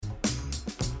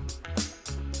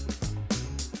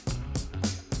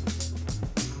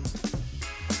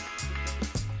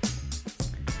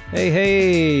Hey,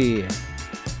 hey!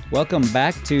 Welcome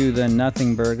back to the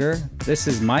Nothing Burger. This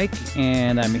is Mike,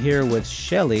 and I'm here with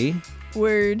Shelly.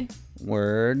 Word.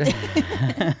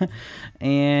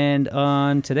 And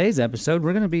on today's episode,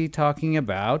 we're going to be talking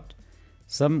about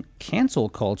some cancel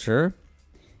culture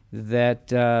that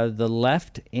the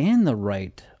left and the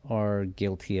right are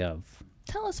guilty of.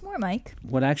 Tell us more, Mike.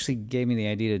 What actually gave me the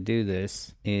idea to do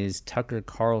this is Tucker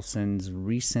Carlson's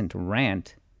recent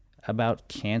rant about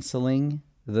canceling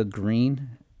the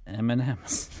green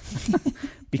M&Ms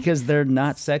because they're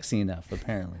not sexy enough,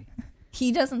 apparently.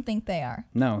 He doesn't think they are.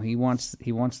 No, he wants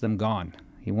them gone.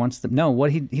 He wants them. No,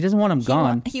 what he doesn't want them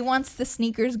gone. He wants the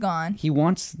sneakers gone. He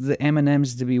wants the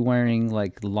M&Ms to be wearing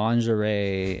like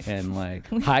lingerie and like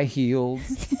high heels.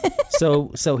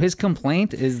 So his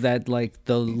complaint is that like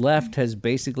the left has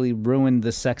basically ruined the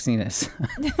sexiness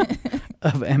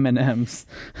of M&Ms.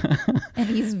 And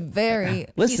he's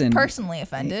he's personally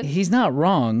offended. He's not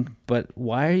wrong, but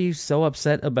why are you so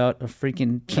upset about a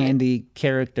freaking candy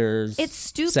character's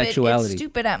sexuality? It's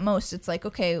stupid at most. It's like,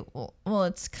 okay, well,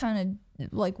 it's kind of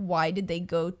like, why did they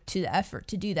go to the effort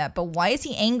to do that? But why is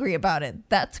he angry about it?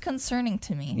 That's concerning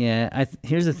to me. Yeah,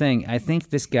 here's the thing. I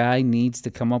think this guy needs to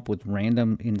come up with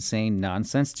random, insane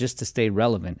nonsense just to stay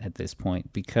relevant at this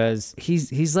point, because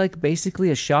he's like basically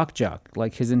a shock jock.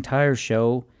 Like his entire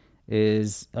show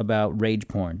is about rage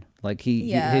porn. Like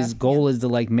his goal is to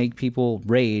like make people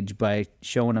rage by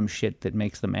showing them shit that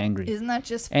makes them angry. Isn't that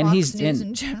just Fox News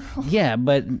in general? Yeah,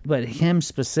 but him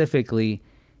specifically,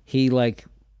 he like,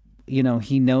 you know,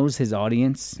 he knows his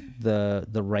audience, the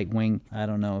right wing. I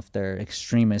don't know if they're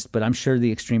extremists, but I'm sure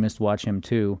the extremists watch him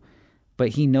too. But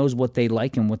he knows what they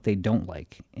like and what they don't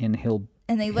like, and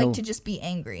they like to just be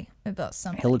angry about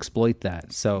something. He'll exploit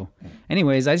that. So,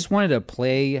 anyways, I just wanted to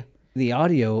play the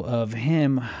audio of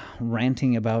him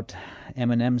ranting about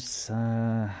Eminem's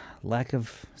lack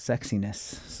of sexiness.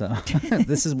 So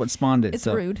this is what spawned it. It's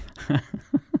rude.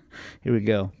 Here we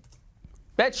go.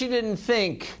 Bet you didn't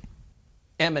think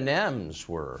M&Ms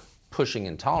were pushing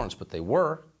intolerance, but they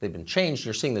were. They've been changed.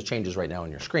 You're seeing the changes right now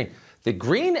on your screen. The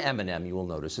green M&M, you will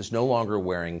notice, is no longer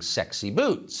wearing sexy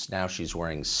boots. Now she's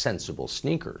wearing sensible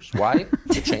sneakers. Why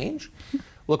the change?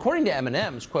 Well, according to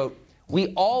M&M's, quote,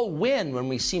 "We all win when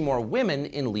we see more women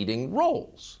in leading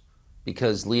roles,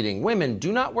 because leading women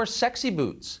do not wear sexy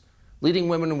boots. Leading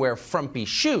women wear frumpy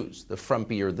shoes. The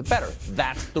frumpier, the better.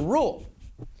 That's the rule."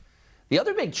 The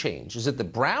other big change is that the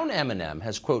brown M&M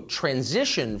has, quote,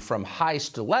 transitioned from high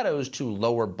stilettos to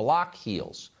lower block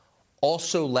heels.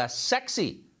 Also less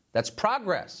sexy. That's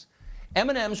progress.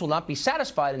 M&Ms will not be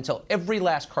satisfied until every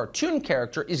last cartoon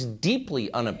character is deeply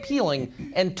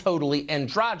unappealing and totally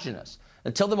androgynous.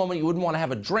 Until the moment you wouldn't want to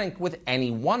have a drink with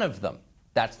any one of them.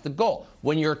 That's the goal.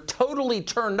 When you're totally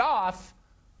turned off,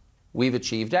 we've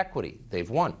achieved equity. They've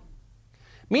won.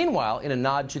 Meanwhile, in a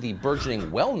nod to the burgeoning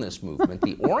wellness movement,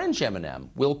 the orange M&M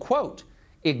will, quote,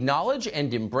 acknowledge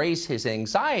and embrace his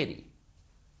anxiety.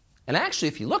 And actually,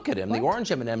 if you look at him, the orange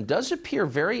M&M does appear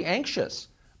very anxious.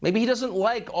 Maybe he doesn't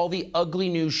like all the ugly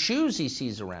new shoes he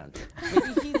sees around him.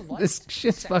 Maybe he likes this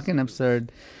shit's fucking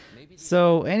absurd.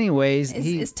 So anyways,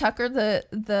 is Tucker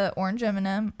the orange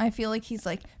M&M? I feel like he's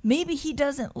like, maybe he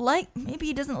doesn't like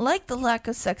the lack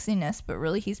of sexiness, but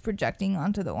really he's projecting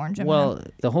onto the orange M&M. Well,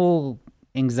 the whole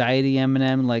anxiety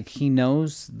M&M, like he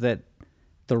knows that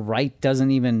the right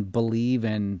doesn't even believe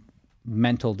in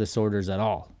mental disorders at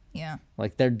all. Yeah.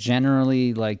 Like they're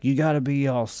generally like, you got to be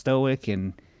all stoic,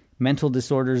 and mental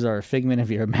disorders are a figment of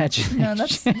your imagination. No,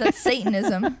 that's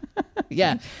Satanism.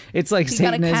 Yeah, it's like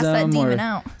Satanism cast that demon or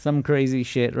out. Some crazy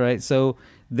shit, right? So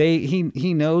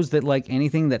he knows that like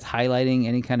anything that's highlighting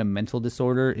any kind of mental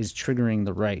disorder is triggering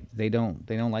the right. They don't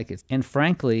like it. And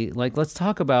frankly, like let's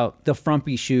talk about the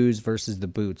frumpy shoes versus the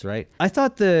boots, right? I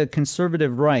thought the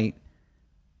conservative right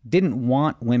didn't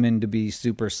want women to be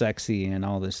super sexy and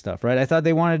all this stuff, right? I thought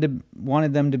they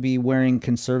wanted them to be wearing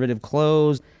conservative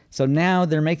clothes. So now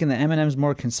they're making the M&Ms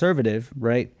more conservative,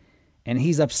 right? And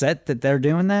he's upset that they're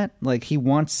doing that. Like he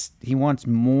wants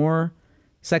more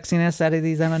sexiness out of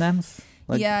these M&Ms.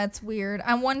 Like, yeah, it's weird.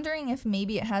 I'm wondering if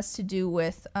maybe it has to do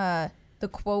with the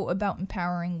quote about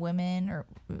empowering women or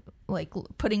like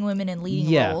putting women in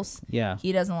leading roles. Yeah,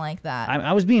 he doesn't like that.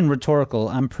 I was being rhetorical.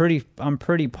 I'm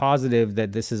pretty positive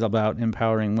that this is about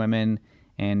empowering women,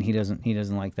 and he doesn't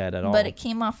like that at all. But it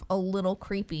came off a little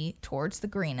creepy towards the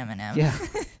green M&M. Yeah,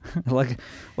 like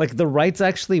the right's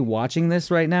actually watching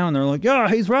this right now, and they're like, yeah,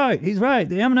 he's right.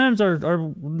 The M&Ms are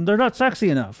they're not sexy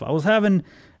enough. I was having,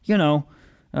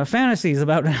 fantasies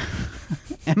about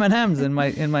M&Ms in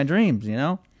my dreams,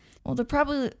 Well,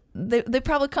 they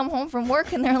probably come home from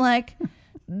work and they're like,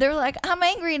 They're like, I'm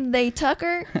angry today,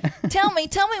 Tucker. Tell me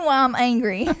why I'm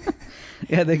angry.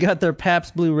 Yeah, they got their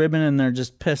Pabst Blue Ribbon and they're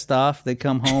just pissed off. They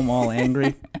come home all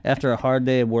angry after a hard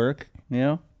day of work, you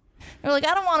know? They're like,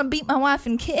 I don't want to beat my wife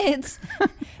and kids.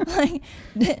 Like,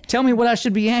 Tell me what I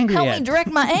should be angry help at. me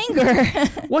direct my anger.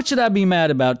 What should I be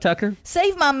mad about, Tucker?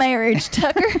 Save my marriage,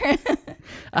 Tucker.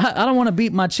 I don't want to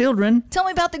beat my children. Tell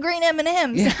me about the green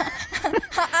M&Ms.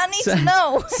 I need to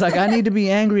know. It's like I need to be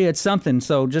angry at something,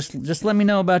 so just let me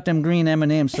know about them green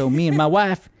M&Ms so me and my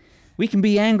wife, we can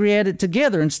be angry at it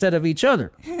together instead of each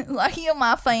other. Like, heal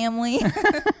my family.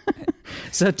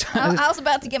 So I was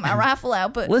about to get my rifle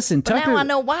out, but, Listen, but Tucker- now I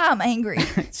know why I'm angry.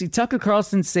 see, Tucker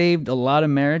Carlson saved a lot of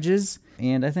marriages,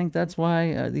 and I think that's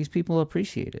why these people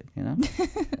appreciate it, you know?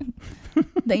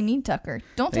 They need Tucker.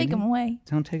 Don't take him away.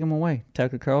 Don't take him away,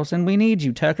 Tucker Carlson. We need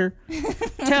you, Tucker.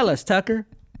 Tell us, Tucker.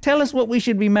 Tell us what we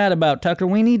should be mad about, Tucker.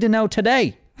 We need to know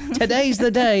today. Today's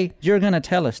the day you're going to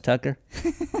tell us, Tucker.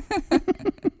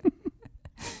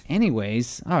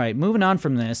 Anyways, all right, moving on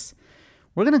from this.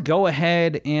 We're going to go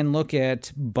ahead and look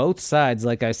at both sides,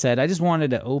 like I said. I just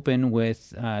wanted to open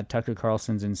with Tucker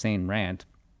Carlson's insane rant.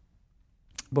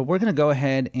 But we're going to go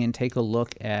ahead and take a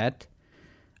look at,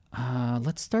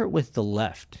 let's start with the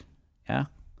left. Yeah?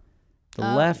 The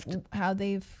left, How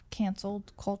they've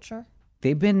canceled culture.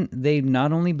 they've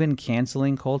not only been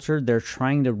canceling culture, they're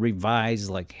trying to revise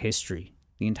like history.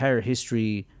 The entire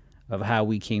history of how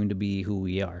we came to be who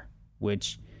we are,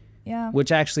 which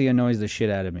actually annoys the shit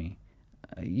out of me.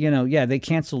 They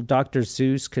canceled Dr.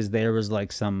 Seuss because there was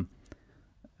like some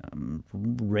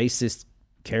racist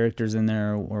characters in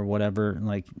there or whatever.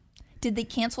 Like, did they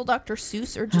cancel Dr.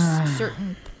 Seuss or just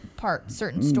certain parts,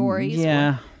 certain stories?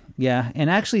 Yeah, and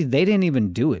actually they didn't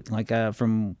even do it. Like,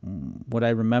 from what I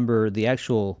remember, the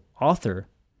actual author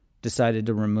decided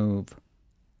to remove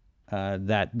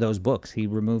those books. He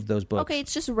removed those books. Okay,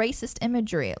 it's just racist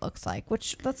imagery. It looks like,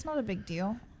 which that's not a big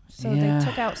deal. So Yeah. they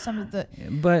took out some of the.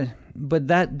 But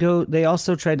they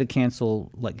also tried to cancel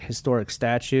like historic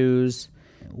statues,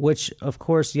 which of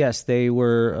course, yes, they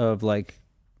were of like,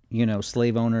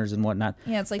 slave owners and whatnot.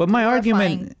 Yeah, it's like. But my glorifying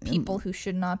argument, people who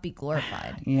should not be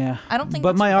glorified. yeah, I don't think.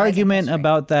 But that's my revising argument history.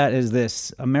 about that is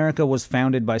this: America was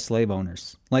founded by slave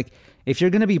owners. Like, if you're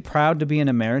going to be proud to be an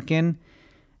American,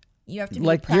 You have to be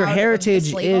like proud your of the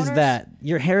heritage slave is owners? that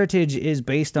your heritage is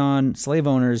based on slave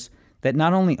owners that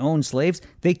not only owned slaves,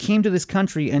 they came to this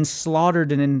country and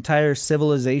slaughtered an entire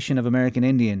civilization of American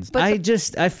Indians. But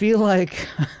I feel like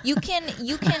You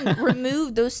can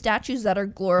remove those statues that are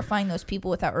glorifying those people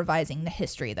without revising the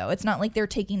history, though. It's not like they're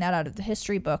taking that out of the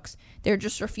history books. They're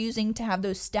just refusing to have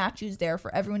those statues there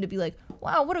for everyone to be like,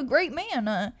 "Wow, what a great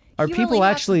man!" are he people really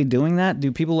got actually doing that?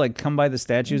 Do people like come by the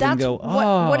statues and That's go,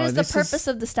 "Oh, what is the this purpose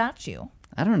of the statue?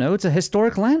 I don't know. It's a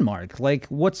historic landmark. Like,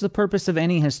 what's the purpose of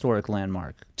any historic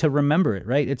landmark? To remember it,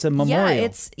 right? It's a memorial.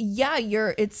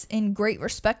 It's in great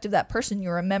respect of that person.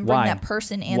 You're remembering Why? that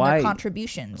person and Why? their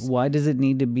contributions. Why does it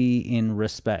need to be in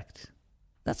respect?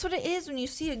 That's what it is when you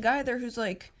see a guy there who's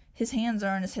like his hands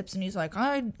are on his hips and he's like,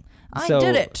 I So-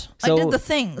 did it. so- I did the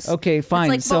things. Okay, It's fine.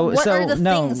 like, but what are the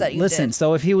no, things that you listen. did?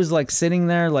 So if he was like sitting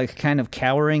there, like kind of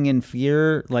cowering in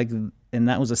fear, like, and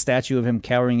that was a statue of him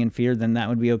cowering in fear, then that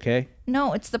would be okay.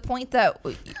 No, it's the point that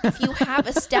if you have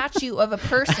a statue of a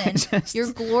person,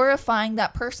 you're glorifying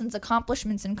that person's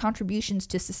accomplishments and contributions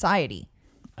to society.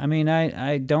 I mean,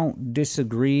 I don't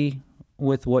disagree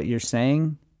with what you're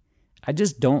saying. I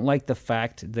just don't like the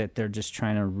fact that they're just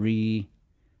trying to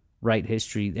rewrite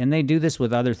history. And they do this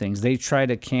with other things. They try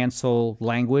to cancel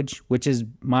language, which is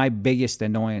my biggest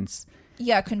annoyance.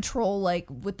 Yeah, control like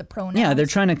with the pronouns. Yeah, they're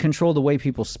trying to control the way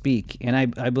people speak. And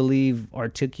I believe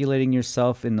articulating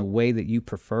yourself in the way that you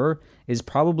prefer is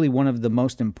probably one of the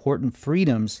most important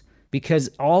freedoms, because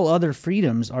all other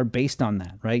freedoms are based on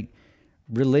that, right?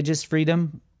 Religious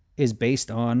freedom is based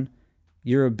on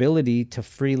your ability to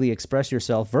freely express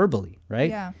yourself verbally, right?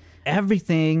 Yeah.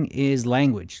 Everything is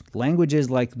language. Language is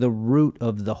like the root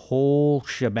of the whole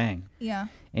shebang. Yeah.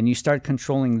 And you start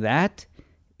controlling that,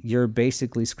 you're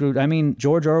basically screwed. I mean,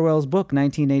 George Orwell's book,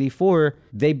 1984,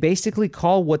 they basically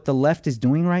call what the left is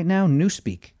doing right now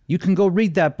newspeak. You can go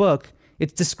read that book.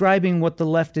 It's describing what the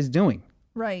left is doing.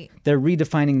 Right. They're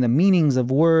redefining the meanings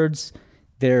of words.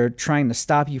 They're trying to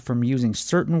stop you from using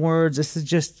certain words. This is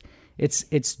just,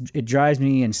 it drives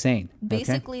me insane. Okay?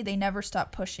 Basically, they never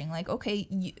stop pushing. Like, okay,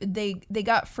 they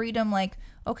got freedom. Like,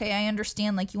 okay, I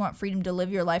understand. Like, you want freedom to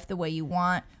live your life the way you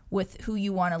want, with who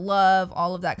you want to love,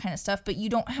 all of that kind of stuff. But you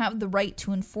don't have the right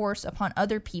to enforce upon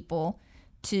other people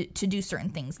to do certain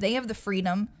things. They have the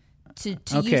freedom to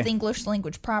use the English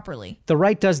language properly. The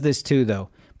right does this too, though.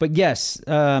 But yes,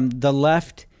 the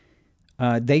left,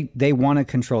 They want to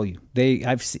control you.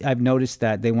 I've noticed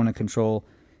that they want to control.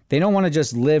 They don't want to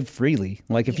just live freely.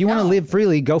 Like if you want to live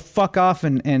freely, go fuck off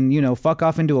and fuck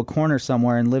off into a corner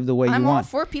somewhere and live the way you want. I'm all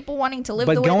for people wanting to live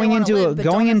but the way they want to live. But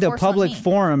going don't into enforce on public me.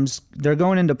 forums, they're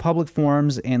going into public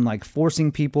forums and like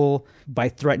forcing people by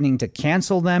threatening to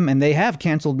cancel them, and they have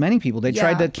canceled many people. They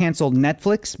tried to cancel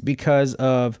Netflix because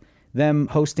of them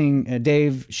hosting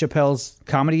Dave Chappelle's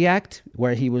comedy act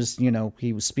where he was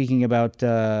speaking about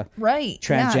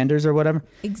transgenders or whatever.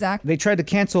 Exactly. They tried to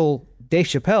cancel Dave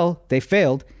Chappelle. They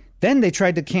failed. Then they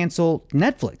tried to cancel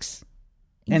Netflix,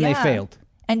 and they failed.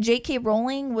 And J.K.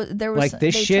 Rowling, there was like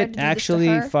this shit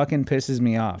actually fucking pisses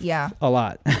me off. Yeah, a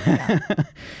lot. Yeah.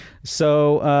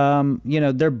 So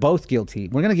they're both guilty.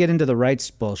 We're gonna get into the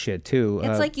rights bullshit too.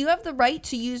 It's like you have the right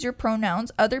to use your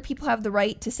pronouns. Other people have the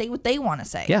right to say what they want to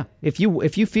say. Yeah, if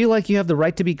you feel like you have the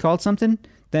right to be called something,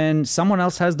 then someone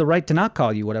else has the right to not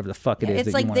call you whatever the fuck it is.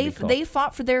 It's that like you they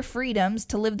fought for their freedoms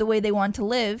to live the way they want to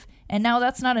live, and now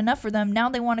that's not enough for them. Now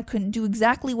they want to do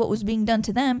exactly what was being done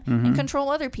to them and control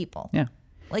other people. Yeah.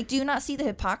 Like, do you not see the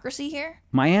hypocrisy here?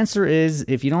 My answer is,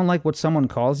 if you don't like what someone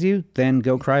calls you, then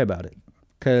go cry about it.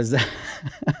 Because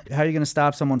how are you going to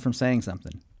stop someone from saying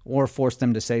something or force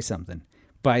them to say something?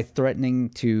 By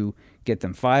threatening to get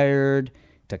them fired,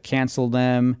 to cancel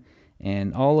them,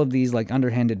 and all of these like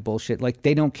underhanded bullshit. Like,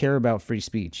 they don't care about free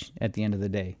speech at the end of the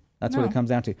day. That's what it comes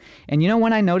down to. And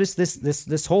when I noticed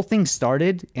this whole thing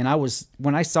started, and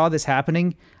when I saw this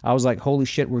happening, I was like, holy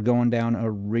shit, we're going down a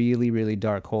really, really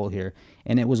dark hole here.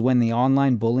 And it was when the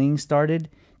online bullying started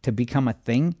to become a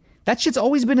thing. That shit's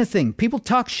always been a thing. People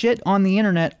talk shit on the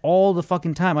internet all the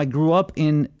fucking time. I grew up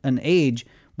in an age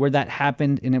where that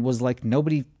happened, and it was like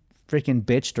nobody freaking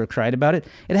bitched or cried about it.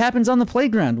 It happens on the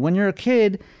playground. When you're a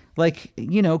kid, like,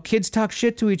 kids talk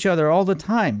shit to each other all the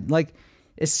time. Like,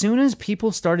 as soon as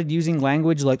people started using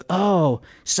language like, oh,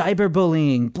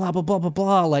 cyberbullying, blah, blah, blah, blah,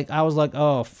 blah, like, I was like,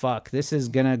 oh, fuck, this is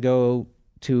going to go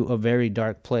to a very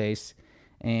dark place.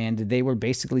 And they were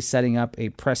basically setting up a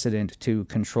precedent to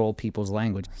control people's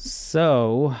language.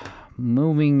 So,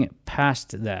 moving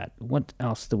past that, what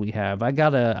else do we have? I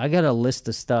got a list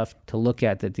of stuff to look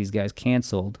at that these guys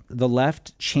canceled. The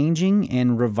left changing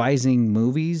and revising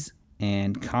movies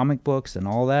and comic books and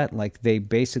all that. Like, they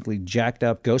basically jacked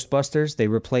up Ghostbusters. They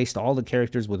replaced all the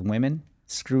characters with women.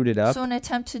 Screwed it up. So an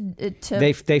attempt to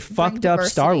they fucked up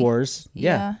Star Wars.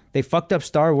 Yeah. They fucked up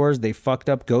Star Wars. They fucked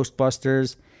up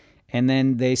Ghostbusters. And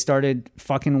then they started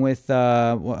fucking with,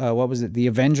 what was it? The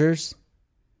Avengers?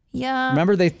 Yeah.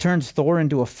 Remember they turned Thor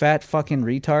into a fat fucking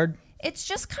retard? It's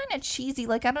just kind of cheesy.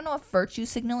 Like, I don't know if virtue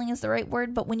signaling is the right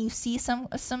word, but when you see some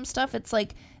stuff, it's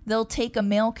like they'll take a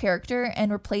male character and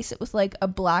replace it with like a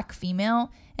black female.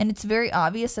 And it's very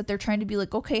obvious that they're trying to be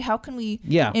like, okay, how can we,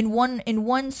 in one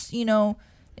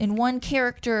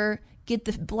character, get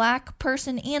the black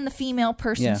person and the female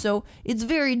person, so it's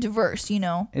very diverse,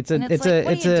 What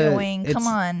are you doing? Come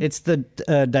on. It's the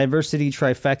diversity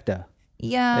trifecta.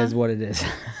 Yeah, is what it is.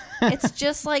 It's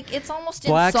just like it's almost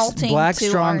black, insulting. Black to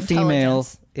strong our female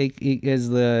is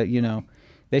the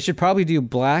They should probably do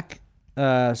black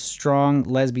strong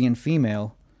lesbian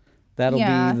female. That'll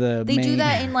be the. They main... do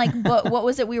that in like, but what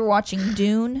was it we were watching?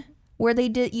 Dune. Where they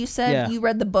did, you said you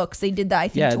read the books. They did that. I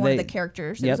think to one of the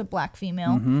characters. There was a black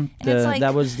female, and it's like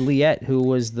that was Liet, who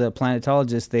was the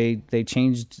planetologist. They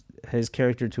changed his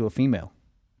character to a female.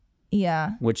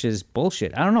 Yeah, which is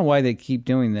bullshit. I don't know why they keep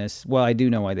doing this. Well, I do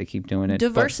know why they keep doing it.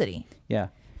 Diversity. Yeah,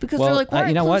 because they're like, we're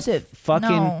inclusive. Fucking,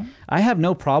 no. I have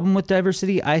no problem with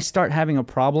diversity. I start having a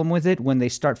problem with it when they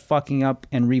start fucking up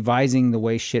and revising the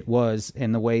way shit was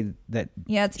and the way that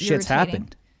it's shit's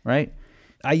happened. Right.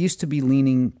 I used to be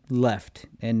leaning left,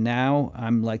 and now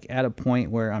I'm like at a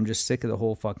point where I'm just sick of the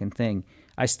whole fucking thing.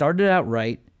 I started out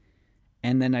right,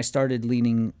 and then I started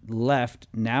leaning left.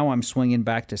 Now I'm swinging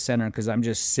back to center because I'm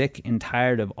just sick and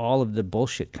tired of all of the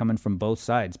bullshit coming from both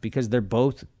sides because they're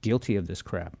both guilty of this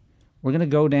crap. We're going to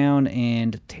go down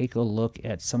and take a look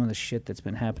at some of the shit that's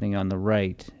been happening on the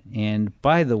right. And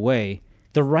by the way,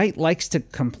 the right likes to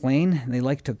complain. They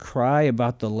like to cry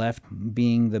about the left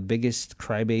being the biggest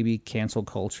crybaby cancel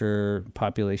culture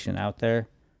population out there.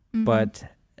 Mm-hmm. But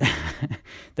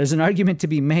there's an argument to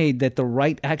be made that the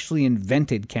right actually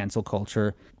invented cancel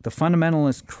culture. The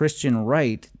fundamentalist Christian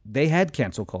right, they had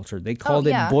cancel culture. They called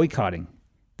it boycotting.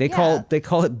 They call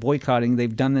it boycotting.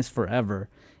 They've done this forever.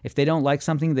 If they don't like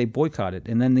something, they boycott it.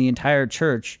 And then the entire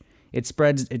church, it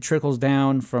trickles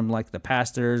down from like the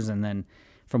pastors and then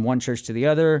from one church to the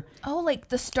other. Oh, like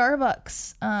the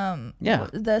Starbucks,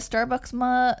 the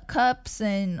Starbucks cups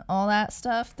and all that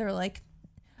stuff. They're like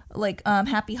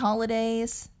happy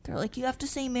holidays. They're like, you have to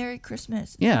say Merry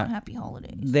Christmas. It's Yeah. not Happy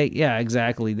Holidays. Yeah,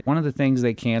 exactly. One of the things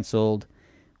they canceled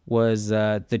was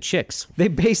the chicks. They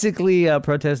basically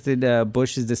protested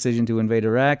Bush's decision to invade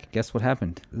Iraq. Guess what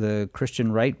happened? The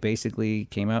Christian right basically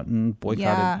came out and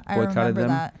boycotted I remember them.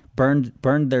 that.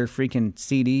 Burned their freaking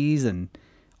CDs and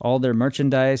all their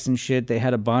merchandise and shit. They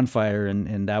had a bonfire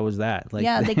and that was that. Like,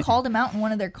 Yeah, they called him out in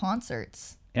one of their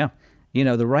concerts. yeah. You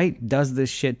know, the right does this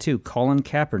shit too. Colin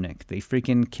Kaepernick. They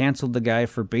freaking canceled the guy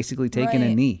for basically taking a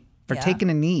Right. knee. Yeah. Taking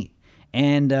a knee.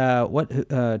 And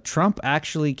Trump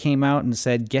actually came out and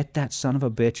said, "Get that son of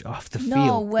a bitch off the No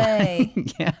field." way.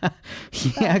 Yeah.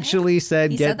 He actually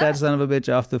said, He "Get said that that? son of a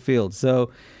bitch off the field."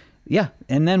 So, yeah.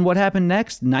 And then what happened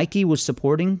next? Nike was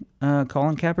supporting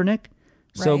Colin Kaepernick.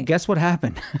 So Right. guess what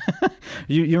happened?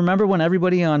 you remember when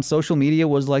everybody on social media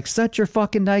was like, "Set your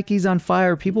fucking Nikes on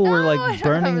fire." People were No, I like don't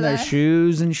burning remember their that.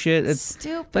 shoes and shit. It's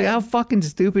Stupid. like, how fucking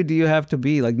stupid do you have to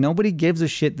be? Like, nobody gives a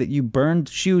shit that you burned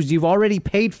shoes you've already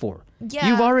paid for. Yeah.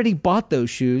 You've already bought those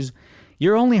shoes.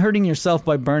 You're only hurting yourself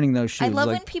by burning those shoes. I love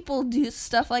like, when people do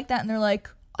stuff like that and they're like,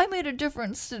 I made a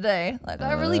difference today. Like,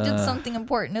 I really did something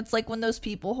important. It's like when those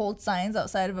people hold signs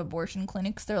outside of abortion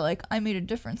clinics. They're like, I made a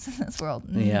difference in this world.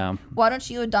 Yeah. Why don't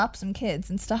you adopt some kids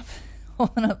and stop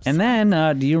holding up And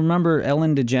then, do you remember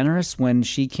Ellen DeGeneres when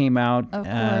she came out Of course,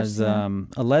 as yeah.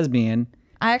 a lesbian?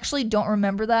 I actually don't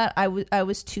remember that. I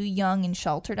was too young and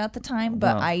sheltered at the time,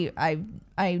 but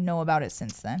I know about it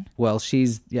since then. Well,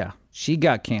 she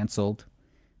got canceled,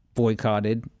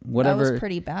 boycotted, whatever. That was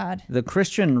pretty bad. The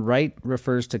Christian right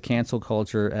refers to cancel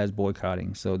culture as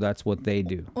boycotting, so that's what they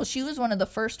do. Well, she was one of the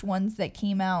first ones that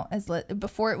came out as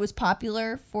before it was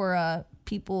popular for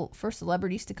for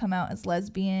celebrities to come out as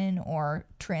lesbian or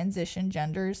transition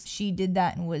genders. She did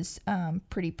that and was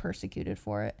pretty persecuted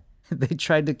for it. They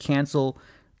tried to cancel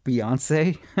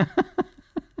Beyonce.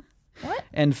 What?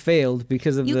 And failed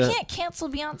because of You can't cancel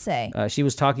Beyonce. she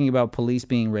was talking about police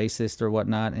being racist or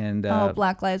whatnot, and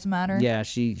Black Lives Matter. yeah,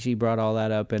 she brought all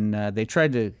that up, and they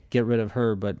tried to get rid of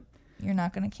her, but You're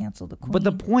not going to cancel the queen. but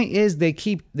the point is they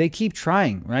keep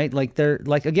trying, right? Like they're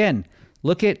like, again,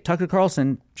 look at Tucker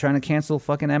Carlson trying to cancel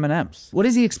fucking M&Ms. What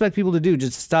does he expect people to do?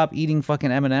 Just stop eating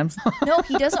fucking M&Ms? No,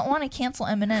 he doesn't want to cancel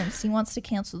M&Ms. He wants to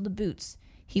cancel the boots.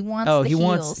 He wants the he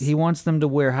heels. wants them to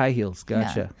wear high heels.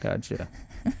 Gotcha.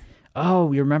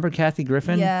 Oh, you remember Kathy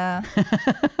Griffin? Yeah.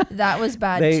 That was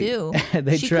bad They- too.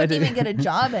 they she tried couldn't to- even get a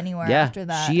job anywhere Yeah, after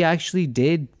that. she actually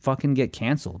did fucking get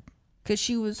canceled. Because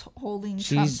she was holding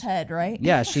Trump's head, right?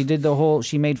 Yeah, she did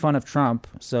she made fun of Trump,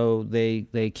 so they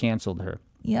canceled her.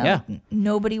 Yeah. Yeah.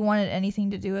 Nobody wanted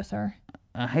anything to do with her.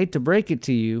 I hate to break it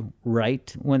to you,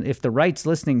 right? If the right's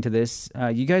listening to this,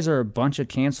 you guys are a bunch of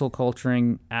cancel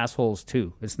culturing assholes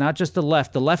too. It's not just the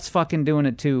left. The left's fucking doing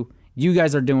it too. You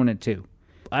guys are doing it too.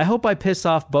 I hope I piss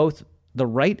off both the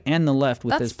right and the left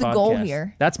with That's this podcast. the goal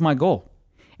here. That's my goal.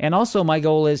 And also my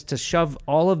goal is to shove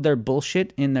all of their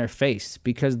bullshit in their face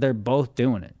because they're both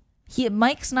doing it.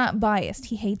 Mike's not biased.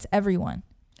 He hates everyone.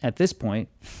 At this point,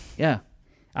 yeah.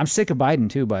 I'm sick of Biden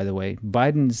too, by the way.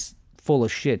 Biden's full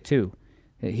of shit too.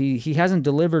 He hasn't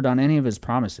delivered on any of his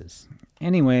promises.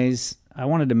 Anyways, I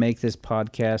wanted to make this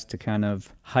podcast to kind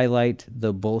of highlight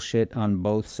the bullshit on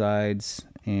both sides,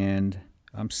 and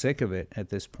I'm sick of it at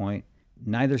this point.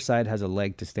 Neither side has a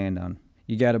leg to stand on.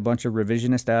 You got a bunch of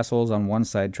revisionist assholes on one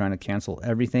side trying to cancel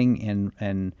everything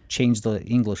and change the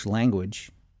English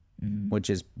language,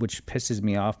 which pisses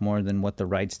me off more than what the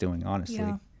right's doing, honestly.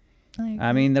 Yeah.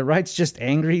 I mean, the right's just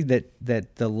angry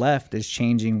that the left is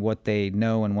changing what they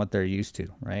know and what they're used to,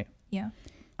 right? Yeah.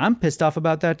 I'm pissed off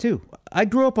about that too. I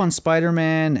grew up on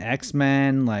Spider-Man,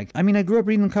 X-Men, I grew up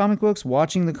reading the comic books,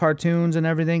 watching the cartoons and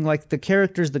everything. Like, the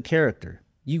character's the character.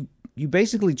 You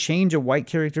basically change a white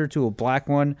character to a black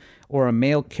one or a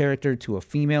male character to a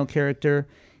female character.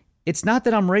 It's not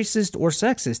that I'm racist or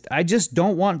sexist. I just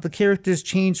don't want the characters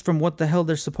changed from what the hell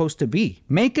they're supposed to be.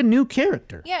 Make a new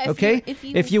character. Yeah. Okay. If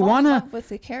you if you fall in wanna, love with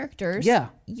the characters, Yeah.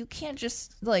 you can't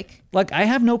just like, I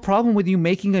have no problem with you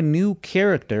making a new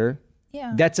character.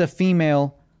 Yeah. That's a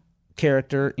female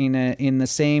character in the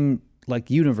same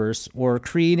universe, or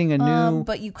creating a new.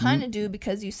 But you kind of do,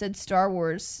 because you said Star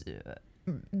Wars.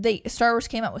 Star Wars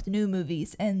came out with new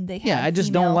movies, and they had I just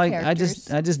female don't like. characters.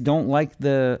 I just don't like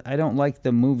I don't like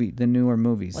the newer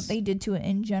movies. What they did to it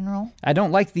in general. I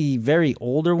don't like the very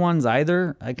older ones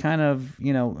either. I kind of,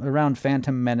 around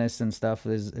Phantom Menace and stuff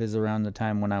is around the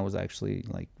time when I was actually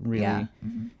really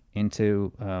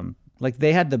into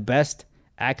they had the best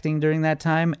acting during that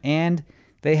time, and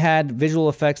they had visual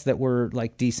effects that were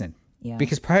decent. Yeah.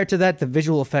 Because prior to that, the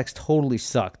visual effects totally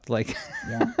sucked.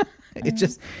 Yeah. It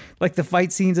just like the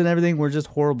fight scenes and everything were just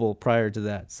horrible prior to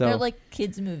that. So They're like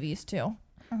kids' movies too.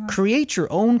 create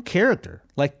your own character.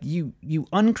 Like you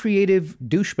uncreative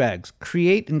douchebags,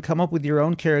 create and come up with your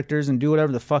own characters and do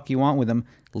whatever the fuck you want with them.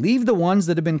 Leave the ones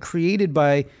that have been created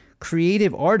by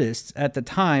creative artists at the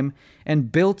time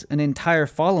and built an entire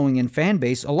following and fan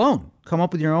base alone. Come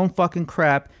up with your own fucking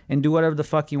crap and do whatever the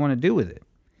fuck you want to do with it.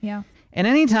 Yeah. And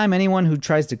anytime anyone who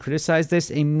tries to criticize this,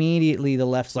 immediately the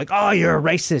left's like, oh, you're a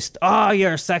racist. Oh,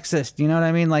 you're a sexist. You know what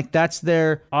I mean? Like, that's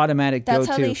their automatic That's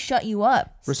go-to. how they shut you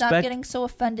up. Stop Respect- getting so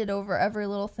offended over every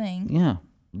little thing. Yeah.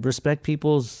 Respect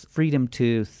people's freedom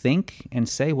to think and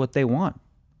say what they want.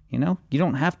 You know? You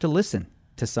don't have to listen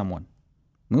to someone.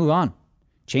 Move on.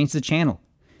 Change the channel.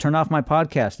 Turn off my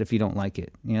podcast if you don't like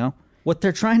it, you know? What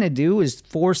they're trying to do is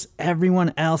force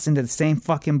everyone else into the same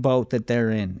fucking boat that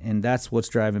they're in, and that's what's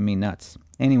driving me nuts.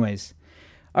 Anyways,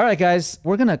 all right, guys,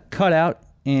 we're going to cut out,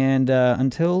 and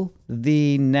until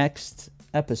the next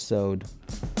episode,